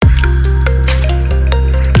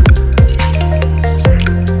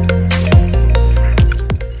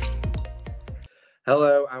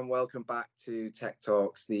welcome back to Tech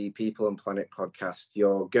Talks, the People and Planet podcast,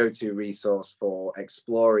 your go-to resource for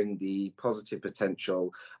exploring the positive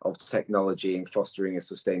potential of technology in fostering a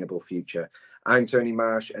sustainable future. I'm Tony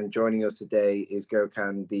Marsh, and joining us today is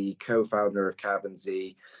Gokhan, the co-founder of Carbon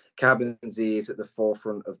Z. Carbon Z is at the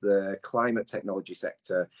forefront of the climate technology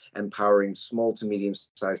sector, empowering small to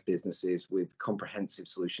medium-sized businesses with comprehensive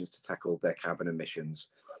solutions to tackle their carbon emissions.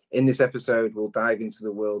 In this episode, we'll dive into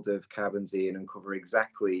the world of Carbon Z and uncover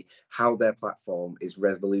exactly how their platform is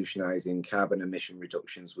revolutionizing carbon emission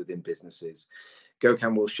reductions within businesses.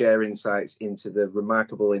 Gokhan will share insights into the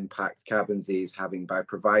remarkable impact Carbon Z is having by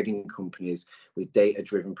providing companies with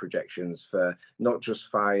data-driven projections for not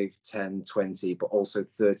just 5, 10, 20, but also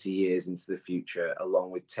 30 years into the future,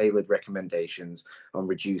 along with tailored recommendations on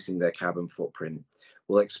reducing their carbon footprint.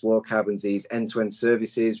 We'll explore Carbon Z's end-to-end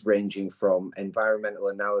services, ranging from environmental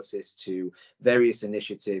analysis to various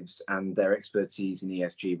initiatives and their expertise in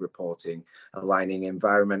ESG reporting, aligning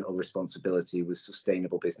environmental responsibility with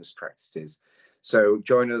sustainable business practices. So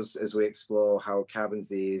join us as we explore how Carbon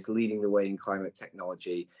Z is leading the way in climate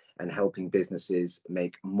technology and helping businesses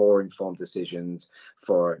make more informed decisions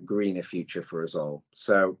for a greener future for us all.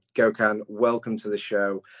 So Gokhan, welcome to the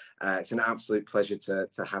show. It's an absolute pleasure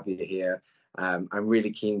to have you here. I'm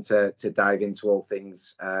really keen to dive into all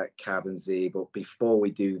things Carbon Z, but before we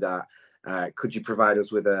do that, could you provide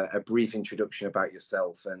us with a brief introduction about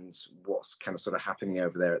yourself and what's kind of sort of happening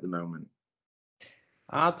over there at the moment?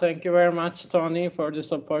 Thank you very much, Tony, for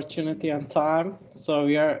this opportunity and time. So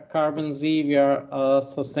we are Carbon Z. We are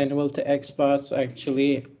sustainability experts,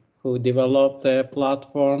 actually, who developed a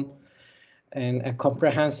platform and a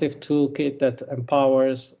comprehensive toolkit that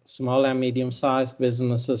empowers small and medium-sized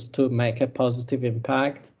businesses to make a positive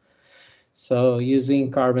impact. So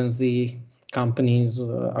using Carbon Z, companies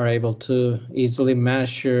are able to easily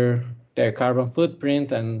measure their carbon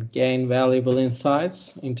footprint and gain valuable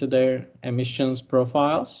insights into their emissions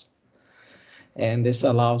profiles. And this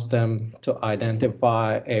allows them to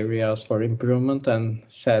identify areas for improvement and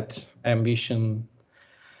set ambitious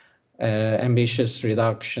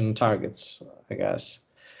reduction targets, I guess.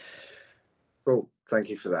 Cool. Thank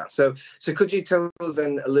you for that. So could you tell us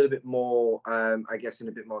then a little bit more, I guess in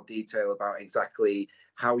a bit more detail about exactly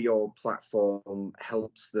how your platform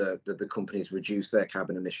helps the companies reduce their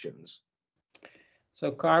carbon emissions? So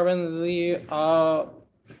Carbon Z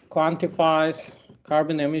quantifies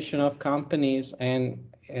carbon emission of companies, and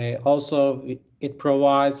also it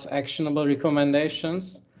provides actionable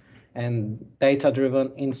recommendations and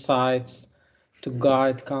data-driven insights to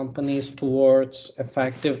guide companies towards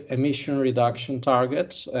effective emission reduction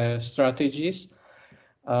targets, strategies.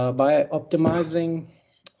 By optimizing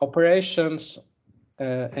operations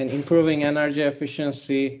and improving energy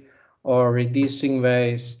efficiency or reducing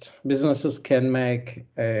waste, businesses can make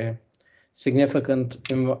a significant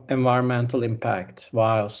environmental impact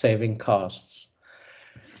while saving costs.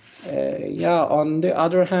 On the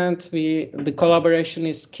other hand, the collaboration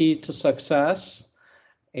is key to success.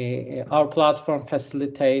 Our platform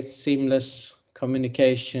facilitates seamless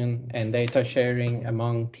communication and data sharing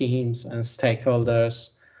among teams and stakeholders,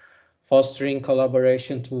 fostering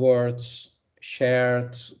collaboration towards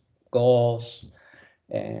shared goals.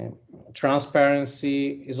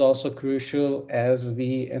 Transparency is also crucial as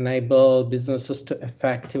we enable businesses to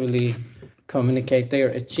effectively communicate their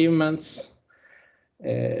achievements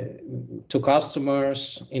to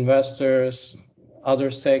customers, investors, other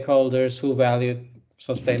stakeholders who value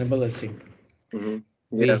sustainability. Mm-hmm.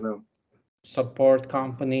 We support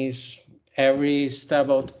companies every step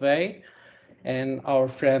of the way, and our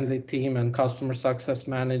friendly team and customer success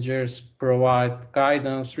managers provide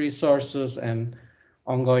guidance, resources, and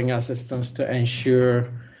ongoing assistance to ensure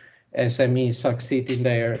SMEs succeed in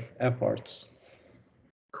their efforts.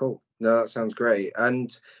 Cool. No, that sounds great.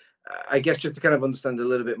 And I guess just to kind of understand a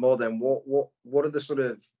little bit more then, what are the sort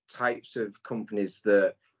of types of companies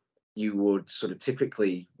that you would sort of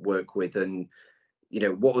typically work with, and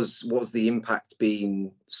what's the impact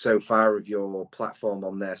been so far of your platform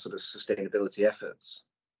on their sort of sustainability efforts?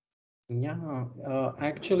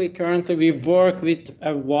 Actually, currently we work with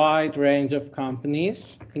a wide range of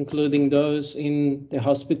companies, including those in the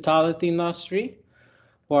hospitality industry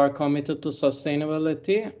who are committed to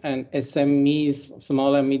sustainability, and SMEs,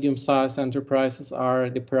 small and medium-sized enterprises, are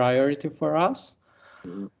the priority for us.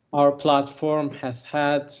 Mm-hmm. Our platform has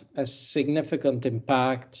had a significant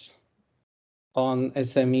impact on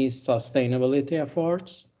SMEs' sustainability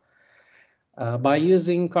efforts. By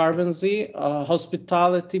using Carbon Z,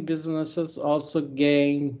 hospitality businesses also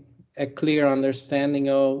gain a clear understanding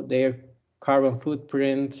of their carbon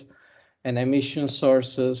footprint and emission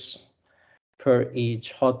sources, per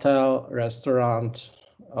each hotel, restaurant,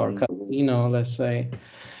 or casino, let's say.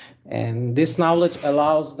 And this knowledge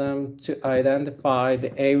allows them to identify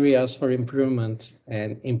the areas for improvement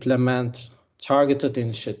and implement targeted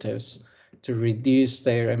initiatives to reduce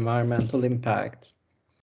their environmental impact.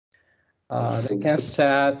 They can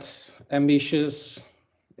set ambitious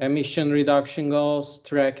emission reduction goals,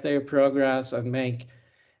 track their progress, and make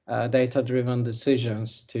data-driven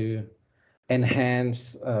decisions to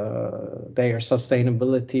enhance their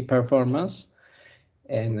sustainability performance.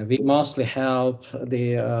 And we mostly help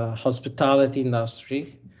the hospitality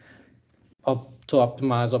industry to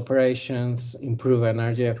optimize operations, improve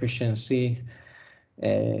energy efficiency.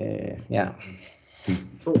 Yeah.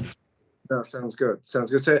 Cool. That sounds good.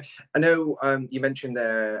 Sounds good. So I know you mentioned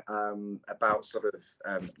there about sort of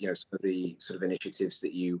some of the sort of initiatives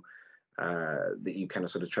that you kind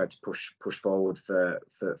of sort of tried to push forward for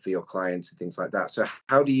your clients and things like that. So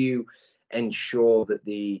how do you ensure that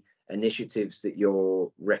the initiatives that you're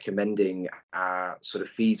recommending are sort of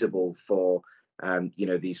feasible for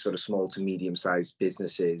these sort of small to medium-sized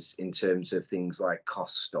businesses in terms of things like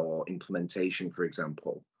cost or implementation, for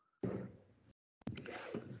example?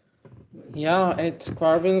 Yeah, at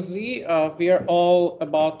CarbonZ, we are all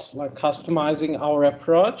about like customizing our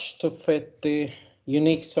approach to fit the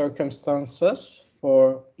unique circumstances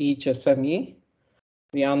for each SME.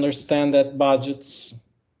 We understand that budgets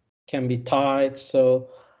can be tight, so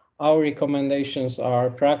our recommendations are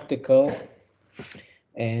practical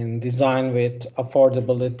and designed with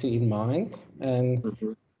affordability in mind, and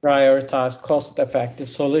prioritize cost-effective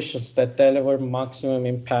solutions that deliver maximum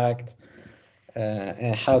impact,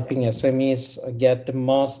 and helping SMEs get the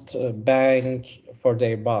most bang for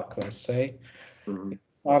their buck, let's say.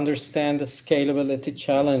 Understand the scalability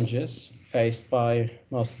challenges faced by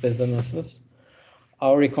most businesses.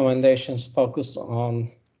 Our recommendations focus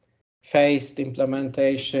on phased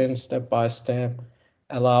implementation, step by step,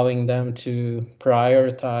 allowing them to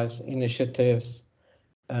prioritize initiatives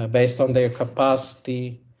based on their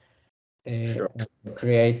capacity,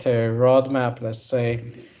 create a roadmap, let's say.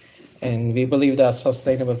 And we believe that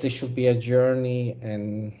sustainability should be a journey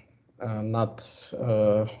and not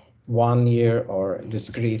 1 year or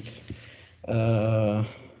discrete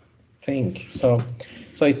thing. So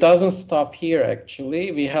it doesn't stop here,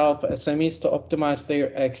 actually. We help SMEs to optimize their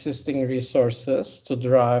existing resources to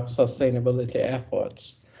drive sustainability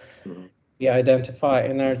efforts. We identify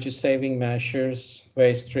energy-saving measures,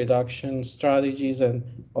 waste reduction strategies, and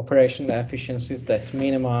operational efficiencies that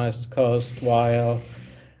minimize cost while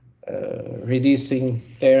reducing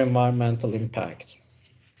their environmental impact.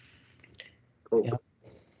 Cool. Yeah.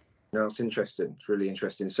 No, it's interesting. It's really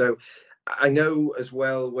interesting. So I know as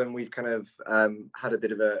well, when we've kind of had a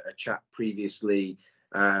bit of a chat previously,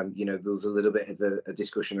 there was a little bit of a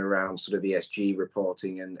discussion around sort of ESG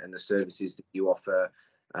reporting and the services that you offer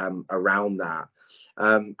around that.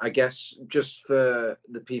 I guess just for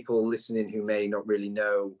the people listening who may not really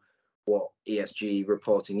know what ESG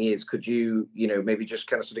reporting is, could you, maybe just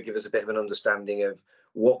kind of sort of give us a bit of an understanding of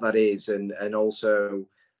what that is, and also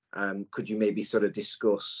could you maybe sort of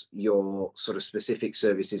discuss your sort of specific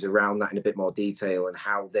services around that in a bit more detail and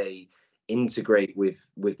how they integrate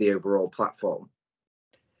with the overall platform?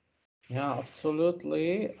 Yeah,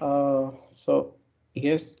 absolutely. So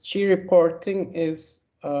ESG reporting is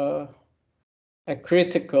a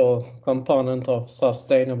critical component of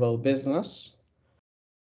sustainable business.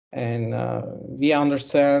 And we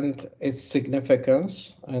understand its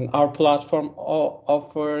significance, and our platform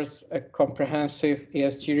offers a comprehensive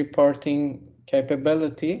ESG reporting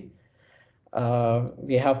capability.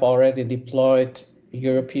 We have already deployed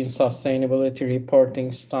European sustainability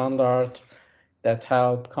reporting standard that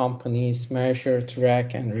help companies measure,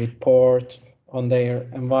 track, and report on their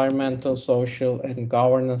environmental, social, and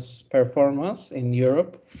governance performance in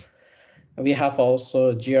Europe. We have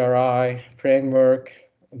also GRI framework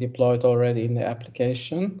deployed already in the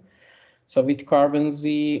application. So with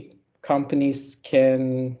CarbonZ, companies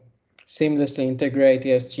can seamlessly integrate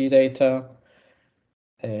ESG data.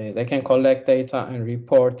 They can collect data and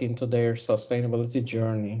report into their sustainability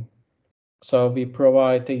journey. So we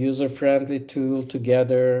provide a user-friendly tool to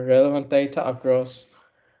gather relevant data across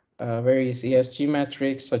various ESG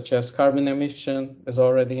metrics, such as carbon emission is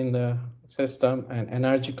already in the system, and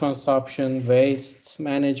energy consumption, waste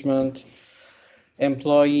management,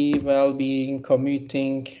 employee well-being,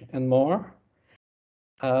 commuting, and more.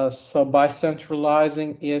 So by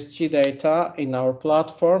centralizing ESG data in our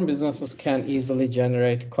platform, businesses can easily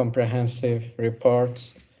generate comprehensive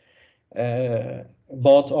reports,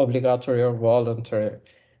 both obligatory or voluntary.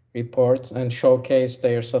 reports and showcase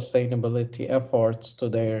their sustainability efforts to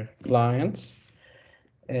their clients.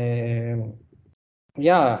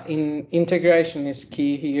 Yeah, integration is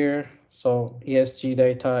key here. So ESG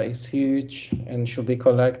data is huge and should be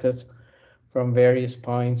collected from various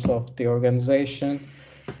points of the organization.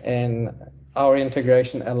 And our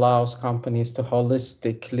integration allows companies to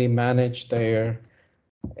holistically manage their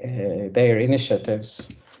initiatives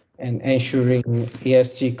and ensuring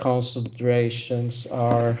ESG considerations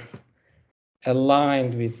are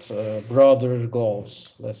aligned with broader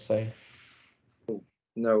goals, let's say.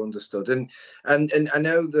 No, understood. And I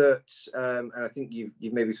know that, and I think you've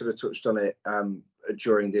maybe sort of touched on it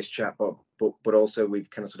during this chat, but also we've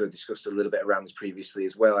kind of sort of discussed a little bit around this previously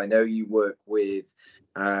as well. I know you work with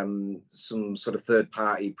some sort of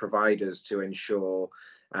third-party providers to ensure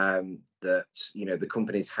that the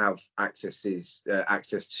companies have access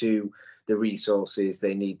to the resources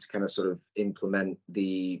they need to kind of sort of implement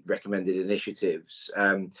the recommended initiatives.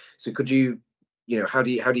 So could you how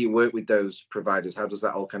do you work with those providers? How does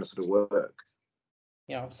that all kind of sort of work?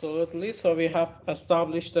 Yeah, absolutely. So we have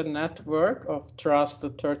established a network of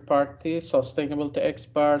trusted third-party sustainability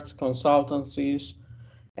experts, consultancies,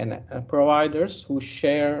 and providers who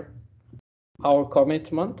share our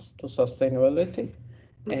commitment to sustainability.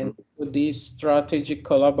 Mm-hmm. And with these strategic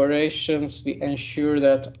collaborations, we ensure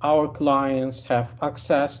that our clients have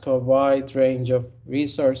access to a wide range of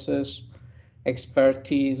resources,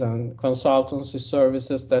 expertise, and consultancy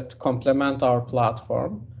services that complement our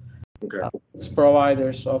platform. Okay.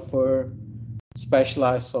 Providers offer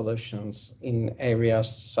specialized solutions in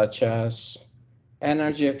areas such as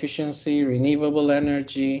energy efficiency, renewable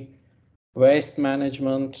energy, waste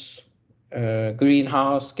management,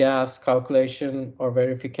 greenhouse gas calculation or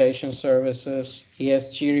verification services,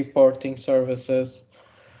 ESG reporting services,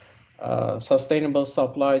 sustainable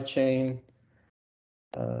supply chain,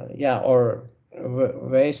 or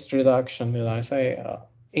waste reduction, did I say,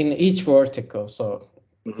 in each vertical. So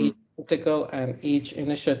mm-hmm. Each vertical and each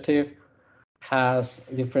initiative has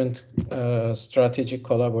different strategic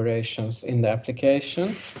collaborations in the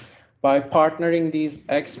application. By partnering these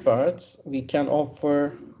experts, we can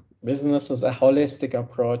offer businesses a holistic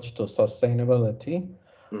approach to sustainability.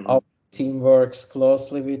 Mm-hmm. Our team works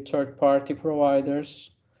closely with third-party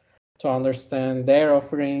providers to understand their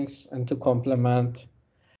offerings and to complement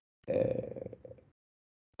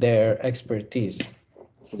their expertise.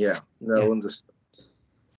 Yeah, no, understood.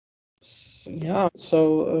 Yeah,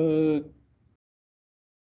 so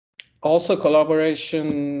also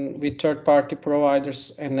collaboration with third-party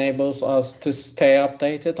providers enables us to stay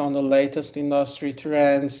updated on the latest industry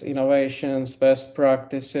trends, innovations, best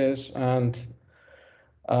practices, and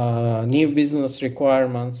new business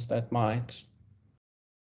requirements that might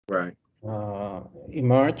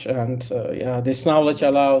emerge. And this knowledge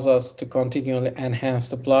allows us to continually enhance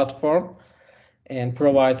the platform and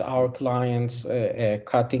provide our clients a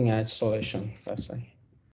cutting-edge solution, let's say.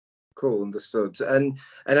 Cool, understood. And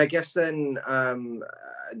I guess then, kind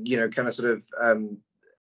of sort of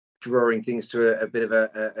drawing things to a bit of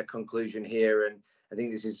a conclusion here, and I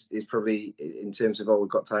think this is probably, in terms of all we've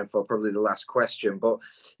got time for, probably the last question. But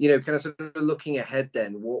kind of sort of looking ahead,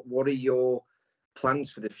 then, what are your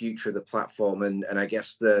plans for the future of the platform, and I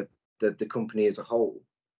guess the company as a whole?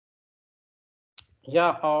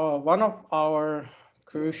 Yeah, one of our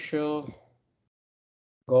crucial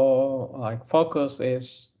focus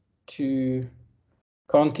is to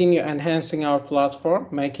continue enhancing our platform,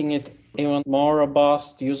 making it even more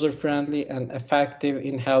robust, user-friendly, and effective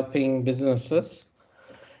in helping businesses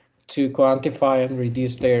to quantify and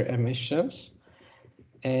reduce their emissions.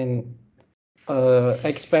 And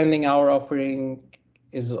expanding our offering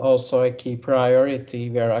is also a key priority.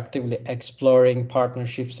 We are actively exploring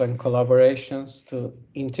partnerships and collaborations to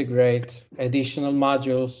integrate additional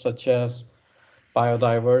modules such as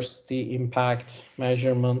biodiversity, impact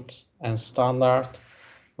measurement, and standard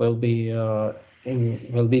will be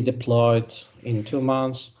deployed in 2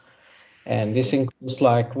 months. And this includes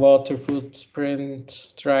like water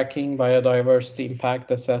footprint tracking, biodiversity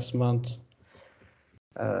impact assessment,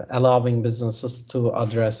 allowing businesses to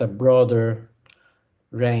address a broader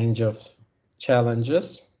range of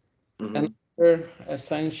challenges. Mm-hmm. Another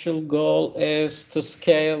essential goal is to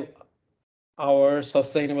scale our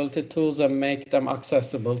sustainability tools and make them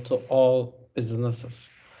accessible to all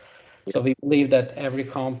businesses. So we believe that every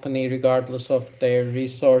company, regardless of their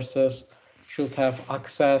resources, should have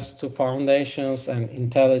access to foundations and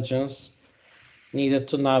intelligence needed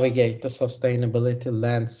to navigate the sustainability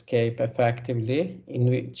landscape effectively, in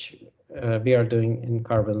which we are doing in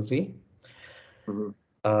Carbon Z. Mm-hmm.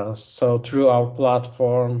 So through our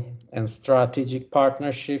platform, and strategic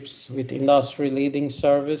partnerships with industry-leading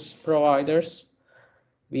service providers.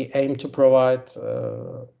 We aim to provide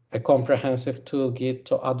a comprehensive toolkit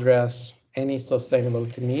to address any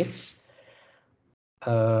sustainability needs.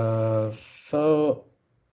 So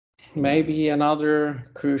maybe another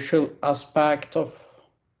crucial aspect of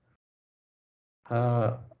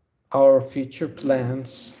our future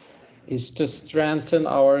plans is to strengthen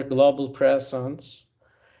our global presence.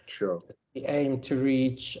 Sure. We aim to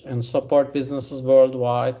reach and support businesses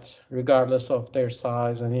worldwide, regardless of their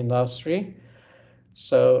size and industry.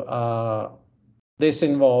 So this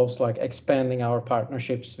involves like expanding our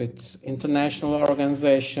partnerships with international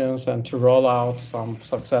organizations and to roll out some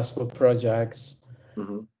successful projects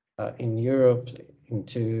in Europe,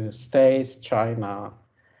 into States, China,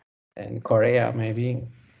 and Korea, maybe.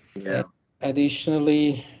 Yeah.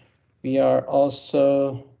 Additionally, we are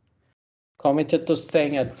also committed to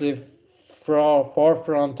staying at the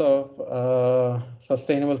forefront of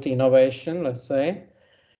sustainability innovation, let's say.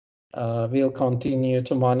 We'll continue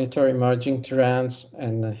to monitor emerging trends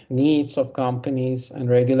and needs of companies and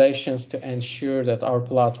regulations to ensure that our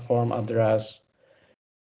platform addresses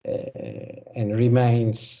and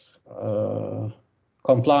remains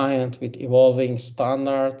compliant with evolving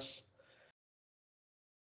standards.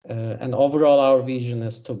 And overall, our vision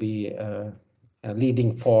is to be a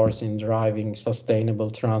leading force in driving sustainable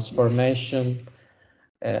transformation,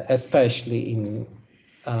 especially in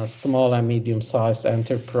small and medium-sized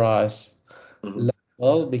enterprise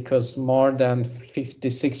level, because more than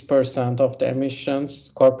 56% of the emissions,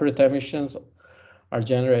 corporate emissions, are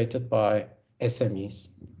generated by SMEs.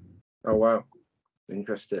 Oh wow,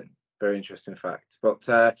 interesting, very interesting fact. But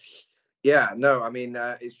yeah, no, I mean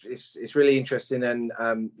it's really interesting, and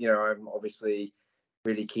you know, I'm obviously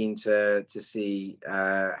really keen to see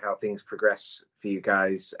how things progress for you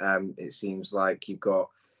guys. It seems like you've got,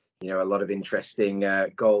 you know, a lot of interesting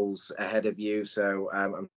goals ahead of you, so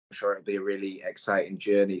I'm sure it'll be a really exciting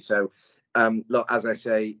journey. So look, as I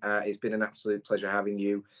say, it's been an absolute pleasure having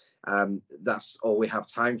you. That's all we have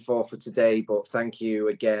time for today, but thank you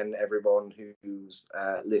again, everyone who's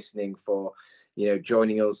listening, for, you know,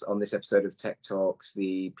 joining us on this episode of Tech Talks,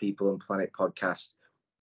 the People and Planet podcast.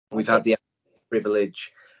 We've had the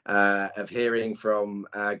privilege of hearing from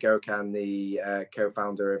Gokhan, the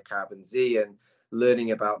co-founder of Carbon Z, and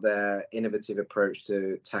learning about their innovative approach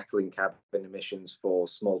to tackling carbon emissions for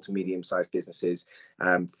small to medium-sized businesses.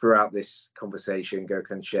 Throughout this conversation,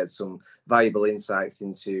 Gokhan shared some valuable insights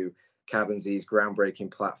into Carbon Z's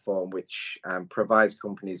groundbreaking platform, which provides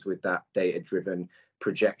companies with that data-driven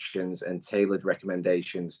projections and tailored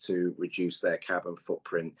recommendations to reduce their carbon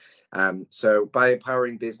footprint. So by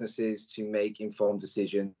empowering businesses to make informed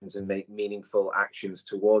decisions and make meaningful actions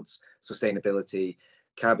towards sustainability,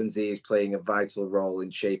 Carbon Z is playing a vital role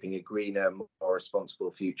in shaping a greener, more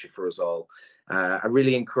responsible future for us all. I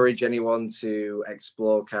really encourage anyone to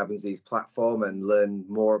explore Carbon Z's platform and learn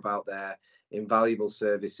more about their invaluable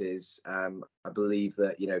services. I believe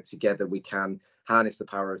that, you know, together we can harness the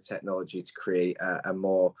power of technology to create a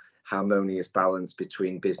more harmonious balance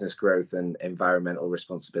between business growth and environmental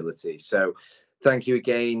responsibility. So thank you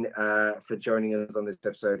again for joining us on this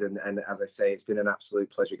episode. And as I say, it's been an absolute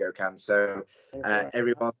pleasure, Gokhan. So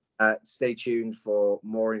everyone, stay tuned for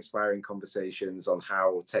more inspiring conversations on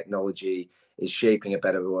how technology is shaping a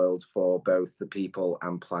better world for both the people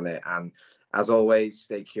and planet. And as always,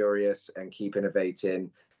 stay curious and keep innovating.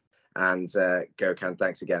 And Gokhan,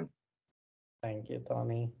 thanks again. Thank you,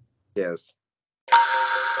 Tony. Cheers.